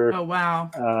Wonder. Oh, wow.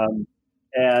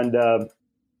 And a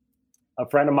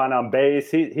friend of mine on bass,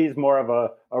 he's more of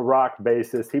a rock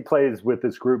bassist. He plays with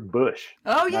this group Bush.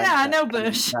 Oh, yeah, I know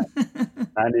Bush.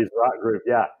 90s rock group.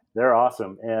 Yeah, they're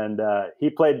awesome. And he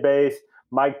played bass.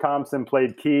 Mike Thompson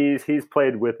played keys. He's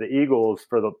played with the Eagles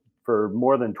for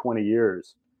more than 20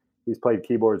 years. He's played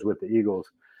keyboards with the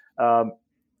Eagles.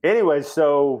 Anyway,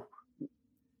 so,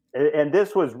 and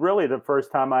this was really the first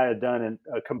time I had done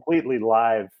a completely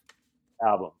live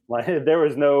album. Like, there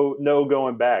was no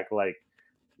going back. Like,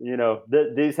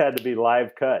 these had to be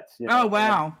live cuts. Oh,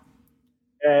 wow.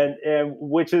 And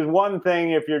which is one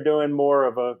thing if you're doing more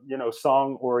of a,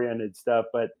 song oriented stuff,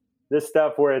 but this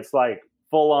stuff where it's like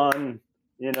full on,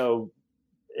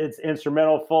 it's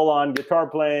instrumental, full on guitar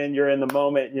playing, you're in the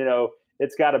moment,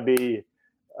 it's got to be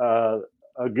a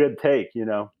good take,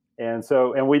 And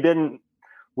so, and we didn't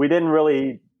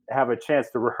really have a chance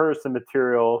to rehearse the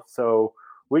material. So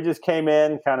we just came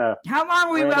in kind of. How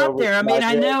long were you out there? I mean,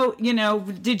 I know,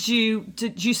 did you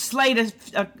slate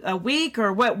a week,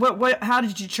 or what, how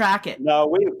did you track it? No,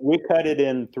 we cut it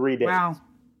in 3 days. Wow.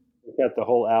 We cut the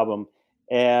whole album.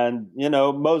 And,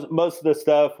 most of the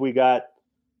stuff we got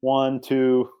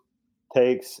 1-2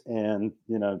 takes and,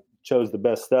 chose the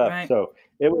best stuff. Right. So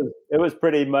it was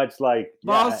pretty much like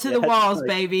balls to the walls,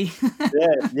 baby.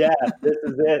 yeah, this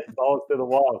is it. Balls to the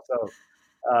wall. So,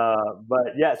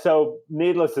 but yeah, so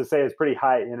needless to say, it's pretty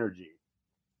high energy,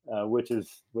 which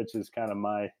is kind of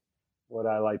what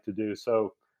I like to do.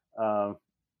 So,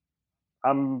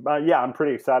 I'm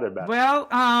pretty excited about it. Well,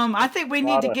 I think we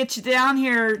need to get you down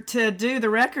here to do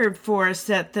the record for us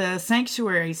at the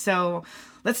Sanctuary. So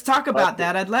let's talk about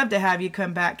that. I'd love to have you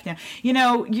come back now.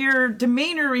 Your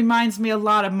demeanor reminds me a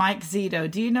lot of Mike Zito.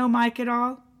 Do you know Mike at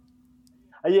all?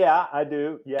 Yeah, I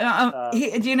do. Yeah.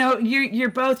 You're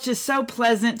both just so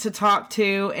pleasant to talk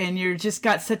to, and you're just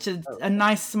got such a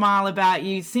nice smile about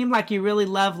you. You seem like you really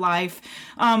love life.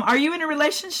 Are you in a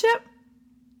relationship?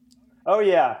 Oh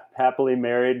yeah, happily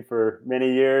married for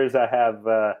many years. I have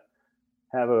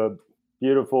a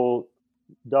beautiful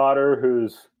daughter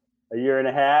who's a year and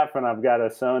a half, and I've got a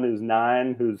son who's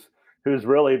 9 who's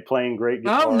really playing great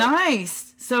guitar. Oh,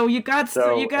 nice! So you got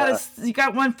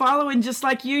one following just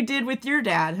like you did with your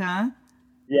dad, huh?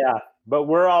 Yeah, but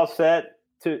we're all set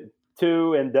to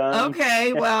and done.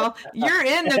 Okay, well, you're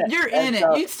in it.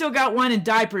 So, You still got one in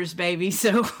diapers, baby.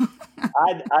 So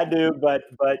I do, but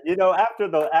after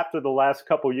the last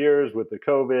couple years with the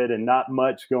COVID and not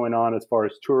much going on as far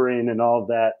as touring and all of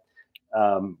that,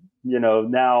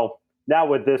 now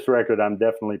with this record, I'm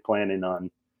definitely planning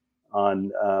on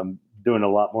doing a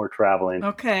lot more traveling.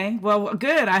 Okay, well,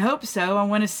 good. I hope so. I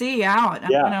want to see you out.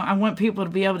 Yeah. I want people to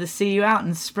be able to see you out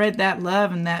and spread that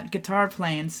love and that guitar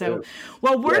playing. So, Yes.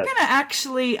 well, we're Yes. going to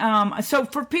actually, so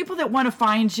for people that want to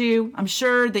find you, I'm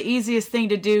sure the easiest thing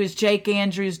to do is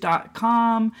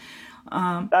jakeandrews.com.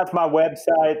 That's my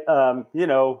website, on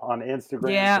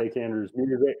Instagram, Yeah. Jake Andrews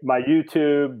Music, my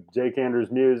YouTube, Jake Andrews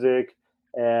Music,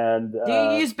 and Do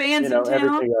you use Bands in Town?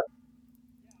 everything else.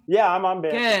 Yeah, I'm on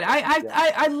Bands. Good.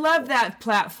 I love that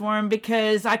platform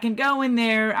because I can go in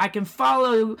there, I can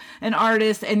follow an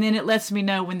artist, and then it lets me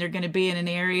know when they're going to be in an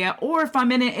area. Or if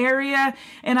I'm in an area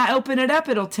and I open it up,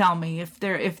 it'll tell me if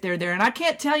they're there. And I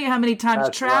can't tell you how many times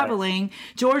That's traveling,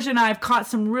 George and I have caught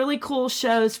some really cool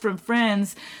shows from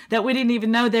friends that we didn't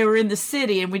even know they were in the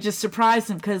city, and we just surprised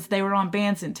them because they were on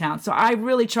Bands in Town. So I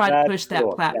really try to That's push that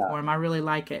cool. platform. I really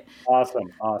like it.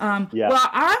 Awesome. Yeah. Well,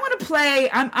 I want to play.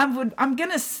 I'm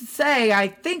gonna say I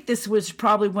think this was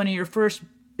probably one of your first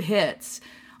hits,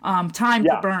 "Time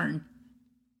to Burn."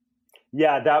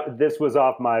 Yeah, this was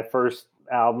off my first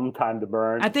album, Time to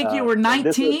Burn. I think you were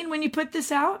 19 when you put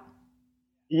this out.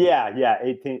 Yeah,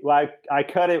 18. Well, I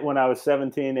cut it when I was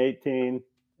 17, 18,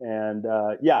 and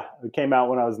it came out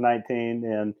when I was 19,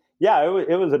 and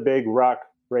it was a big rock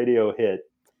radio hit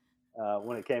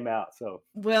when it came out. So,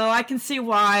 well, I can see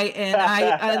why, and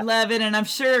I love it, and I'm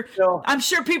sure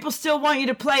people still want you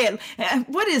to play it. And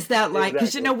what is that like?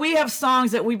 Because we have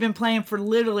songs that we've been playing for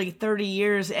literally 30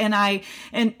 years, and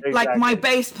like my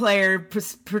bass player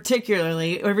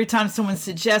particularly, every time someone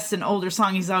suggests an older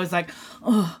song, he's always like,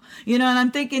 oh, and I'm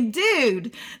thinking,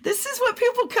 dude, this is what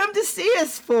people come to see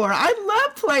us for. I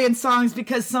love playing songs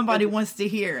because somebody wants to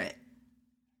hear it.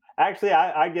 Actually,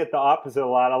 I get the opposite a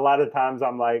lot. A lot of times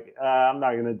I'm like, I'm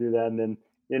not going to do that. And then,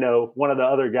 one of the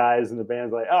other guys in the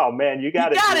band's like, oh man, you got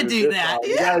to do that.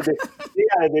 You got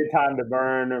to do Time to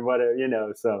Burn or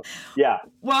whatever, so yeah.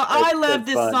 Well, I love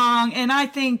this song, and I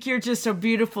think you're just a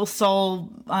beautiful soul,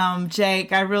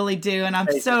 Jake. I really do. And I'm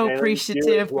so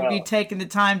appreciative of you taking the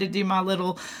time to do my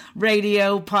little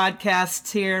radio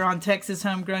podcast here on Texas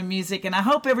Homegrown Music. And I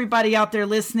hope everybody out there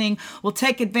listening will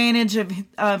take advantage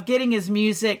of getting his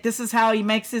music. This is how he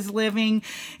makes his living.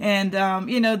 And,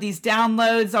 these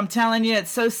downloads, I'm telling you,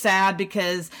 it's so sad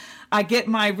because I get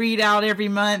my readout every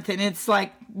month and it's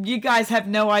like, you guys have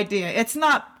no idea. It's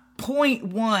not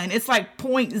 0.1, it's like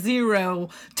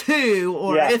 0.02,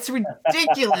 or it's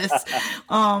ridiculous.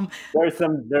 There's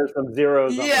some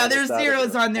zeros. Yeah, there's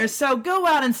zeros on there. So go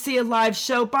out and see a live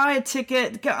show, buy a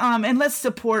ticket, and let's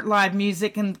support live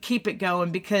music and keep it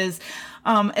going because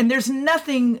and there's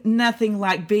nothing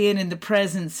like being in the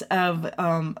presence of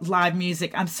live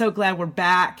music. I'm so glad we're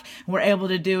back. We're able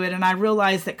to do it. And I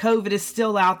realize that COVID is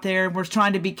still out there. We're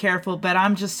trying to be careful, but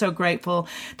I'm just so grateful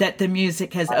that the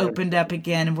music has opened up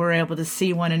again and we're able to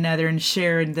see one another and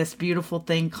share in this beautiful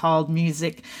thing called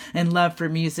music and love for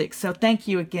music. So thank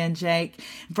you again, Jake.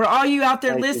 For all you out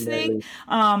there listening,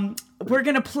 we're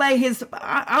going to play his,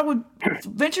 I would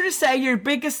venture to say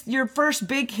your first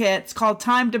big hit. It's called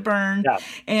Time to Burn. Yeah.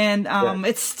 And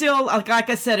it's still, like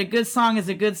I said, a good song is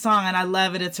a good song, and I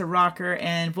love it. It's a rocker.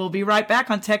 And we'll be right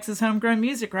back on Texas Homegrown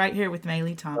Music right here with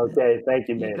Maylee Thomas. Okay, thank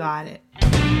you, Maylee. You got it.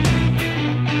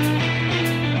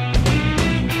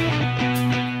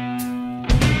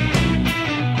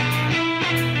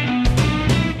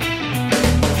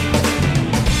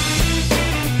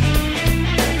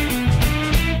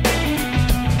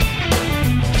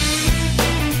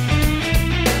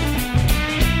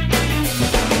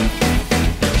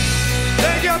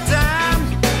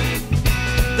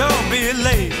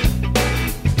 Late.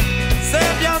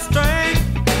 Save your strength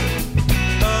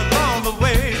along the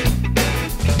way.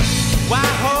 Why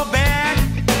hold back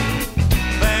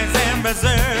things in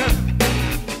reserve?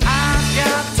 I've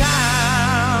got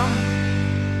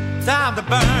time to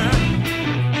burn.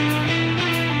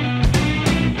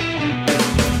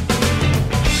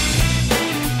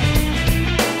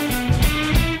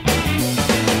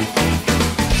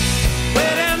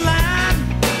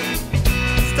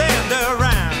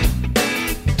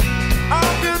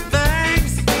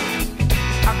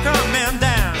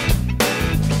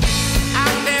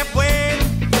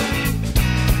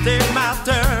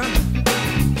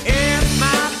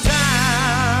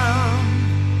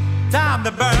 Time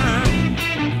to burn.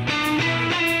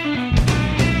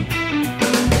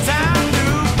 Time to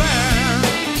burn.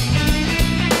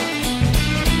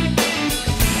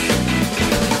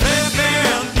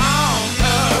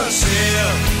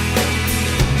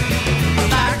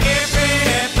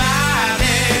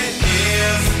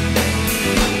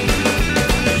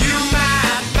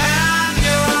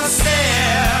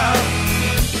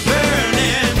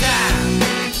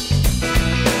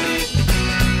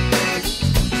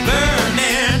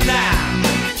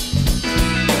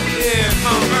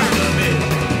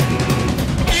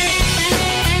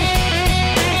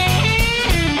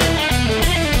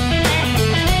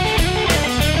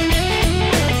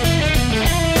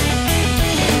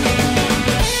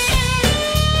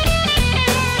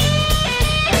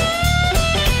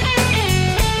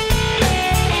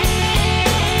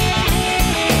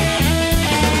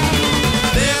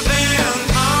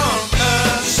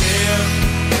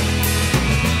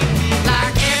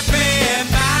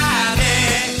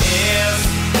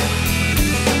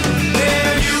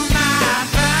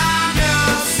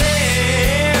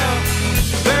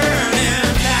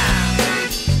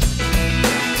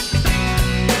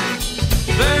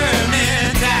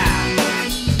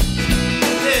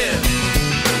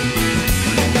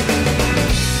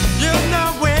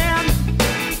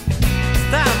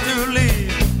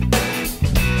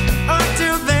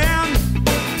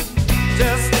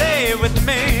 with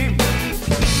me.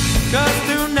 'Cause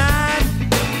tonight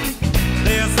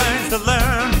there's things to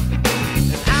learn,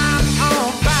 and I'm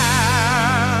on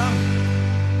fire.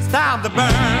 It's time to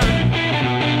burn.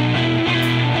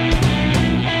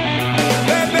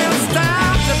 Baby, it's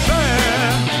time to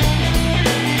burn.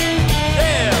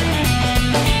 Yeah.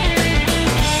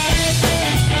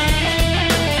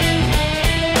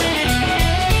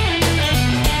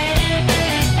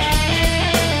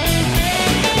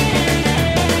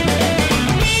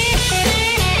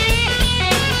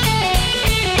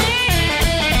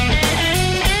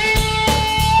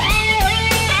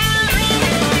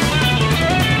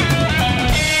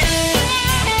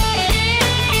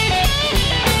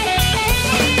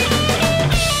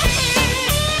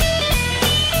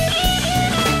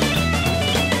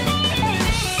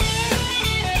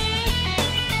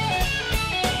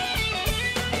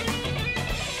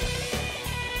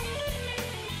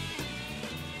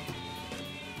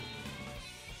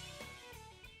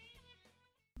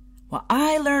 Well,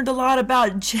 I learned a lot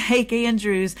about Jake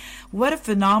Andrews. What a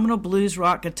phenomenal blues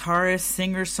rock guitarist,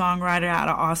 singer, songwriter out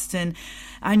of Austin.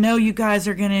 I know you guys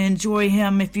are going to enjoy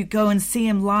him if you go and see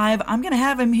him live. I'm going to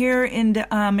have him here in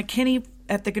McKinney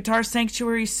at the Guitar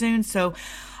Sanctuary soon, so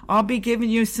I'll be giving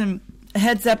you some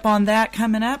heads up on that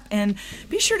coming up. And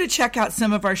be sure to check out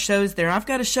some of our shows there. I've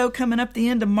got a show coming up the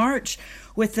end of March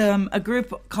with a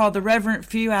group called the Reverent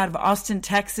Few out of Austin,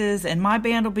 Texas, and my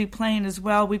band will be playing as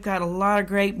well. We've got a lot of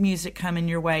great music coming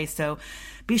your way, so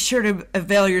be sure to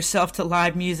avail yourself to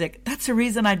live music. That's the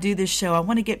reason I do this show. I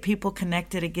want to get people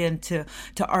connected again to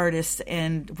artists,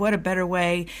 and what a better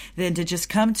way than to just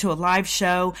come to a live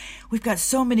show. We've got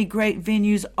so many great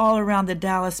venues all around the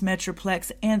Dallas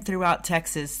Metroplex and throughout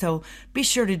Texas, so be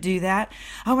sure to do that.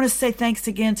 I want to say thanks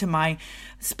again to my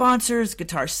sponsors,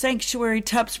 Guitar Sanctuary,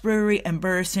 Tups Brewery, and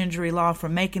Burris Injury Law for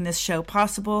making this show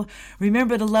possible.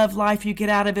 Remember to love life. You get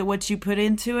out of it what you put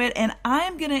into it. And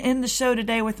I'm going to end the show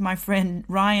today with my friend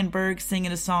Ryan Berg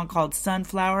singing a song called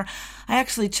Sunflower. I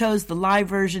actually chose the live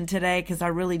version today because I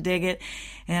really dig it.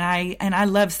 And I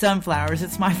love sunflowers.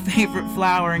 It's my favorite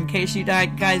flower, in case you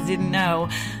guys didn't know.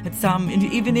 It's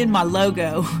even in my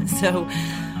logo. So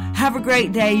have a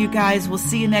great day, you guys. We'll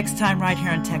see you next time right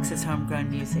here on Texas Homegrown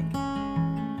Music.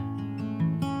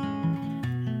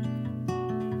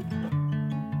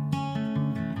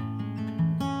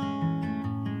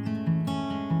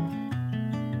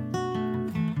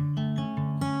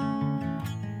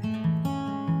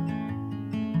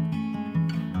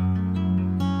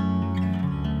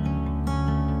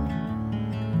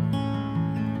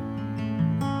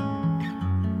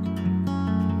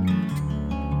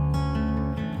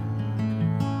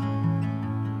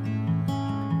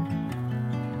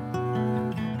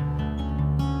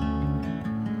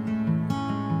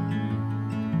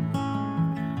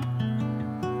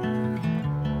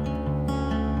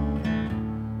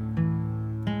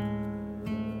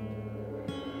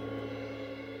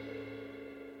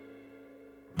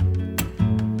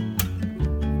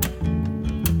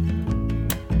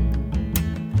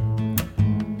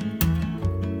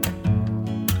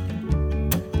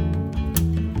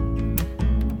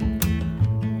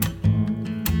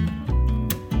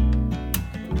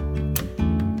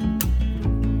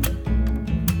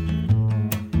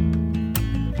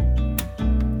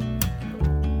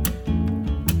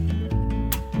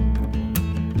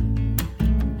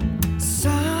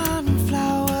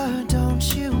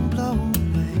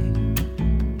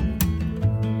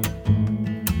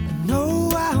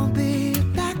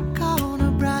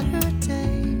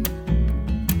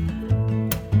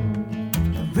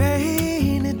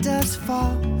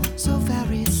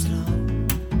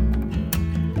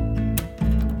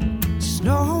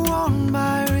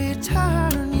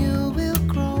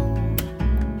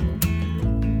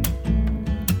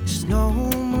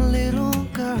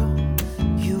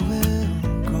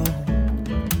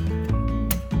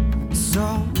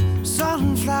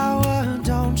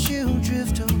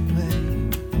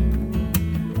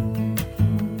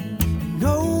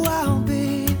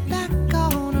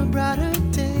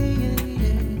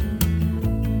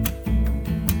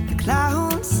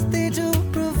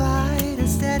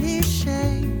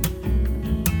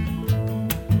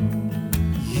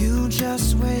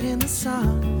 Just wait in the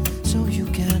sun so you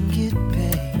can get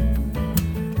paid.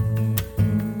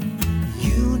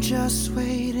 You just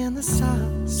wait in the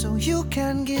sun so you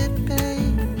can get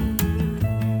paid.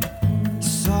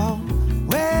 So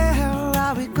where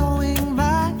are we going,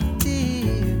 my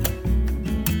dear?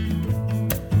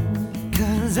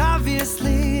 'Cause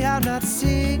obviously I'm not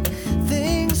seeing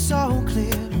things so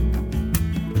clear.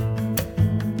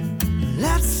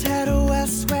 Let's head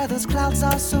west where those clouds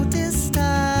are so distant.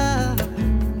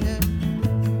 Yeah.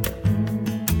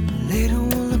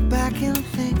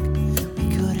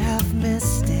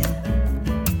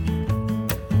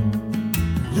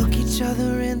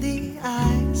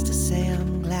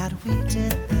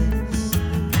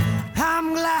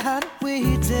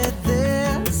 we did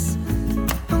this.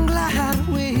 I'm glad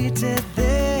we did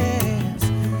this.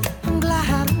 I'm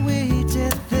glad we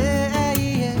did this. Yeah,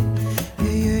 yeah,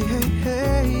 yeah,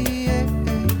 yeah, yeah.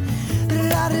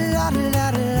 Da da da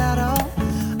da da da da.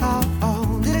 Oh,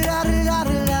 oh. Da da da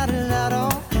da da da da da.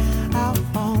 Oh,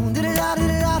 oh. Da da da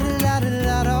da da da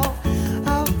da da.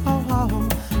 Oh, oh, oh.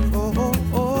 Oh, oh,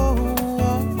 oh,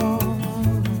 oh, oh.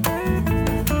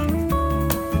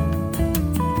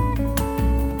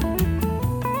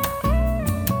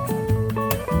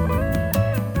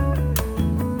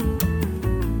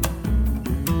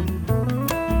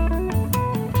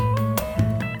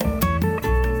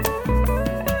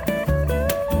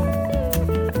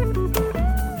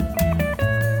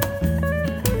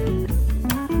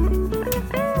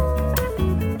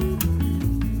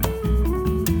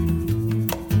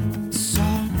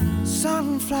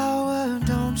 Sunflower,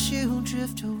 don't you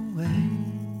drift away.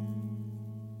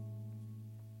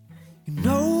 You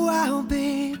know I'll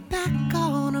be back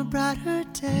on a brighter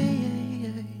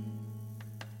day.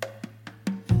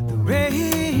 The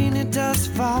rain, it does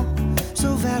fall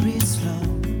so very slow.